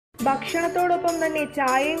ഭക്ഷണത്തോടൊപ്പം തന്നെ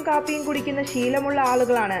ചായയും കാപ്പിയും കുടിക്കുന്ന ശീലമുള്ള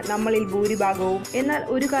ആളുകളാണ് നമ്മളിൽ ഭൂരിഭാഗവും. എന്നാൽ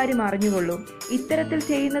ഒരു കാര്യം അറിഞ്ഞുകൊള്ളൂ, ഇത്തരത്തിൽ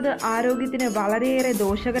ചെയ്യുന്നത് ആരോഗ്യത്തിന് വളരെയേറെ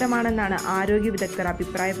ദോഷകരമാണെന്നാണ് ആരോഗ്യ വിദഗ്ധർ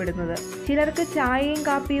അഭിപ്രായപ്പെടുന്നത്. ചിലർക്ക് ചായയും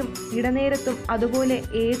കാപ്പിയും ഇടനേരത്തും അതുപോലെ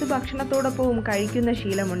ഏതു ഭക്ഷണത്തോടൊപ്പവും കഴിക്കുന്ന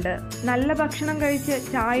ശീലമുണ്ട്. നല്ല ഭക്ഷണം കഴിച്ച്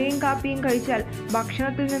ചായയും കാപ്പിയും കഴിച്ചാൽ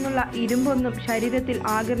ഭക്ഷണത്തിൽ നിന്നുള്ള ഇരുമ്പൊന്നും ശരീരത്തിൽ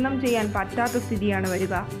ആഗിരണം ചെയ്യാൻ പറ്റാത്ത സ്ഥിതിയാണ്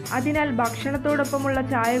വരിക. അതിനാൽ ഭക്ഷണത്തോടൊപ്പമുള്ള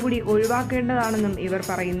ചായ കൂടി ഒഴിവാക്കേണ്ടതാണെന്നും ഇവർ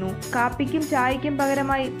പറയുന്നു. കാപ്പിക്കും ചായയ്ക്കും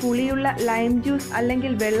പകരമായി പുളിയുള്ള ലൈം ജ്യൂസ്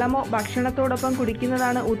അല്ലെങ്കിൽ വെള്ളമോ ഭക്ഷണത്തോടൊപ്പം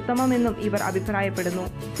കുടിക്കുന്നതാണ് ഉത്തമമെന്നും ഇവർ അഭിപ്രായപ്പെടുന്നു.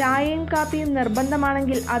 ചായയും കാപ്പിയും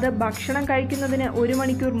നിർബന്ധമാണെങ്കിൽ അത് ഭക്ഷണം കഴിക്കുന്നതിന് 1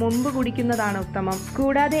 മണിക്കൂർ മുമ്പ് കുടിക്കുന്നതാണ് ഉത്തമം.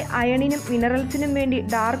 കൂടാതെ അയണിനും മിനറൽസിനും വേണ്ടി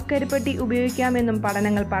ഡാർക്ക് കരിപ്പട്ടി ഉപയോഗിക്കാമെന്നും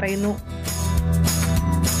പഠനങ്ങൾ പറയുന്നു.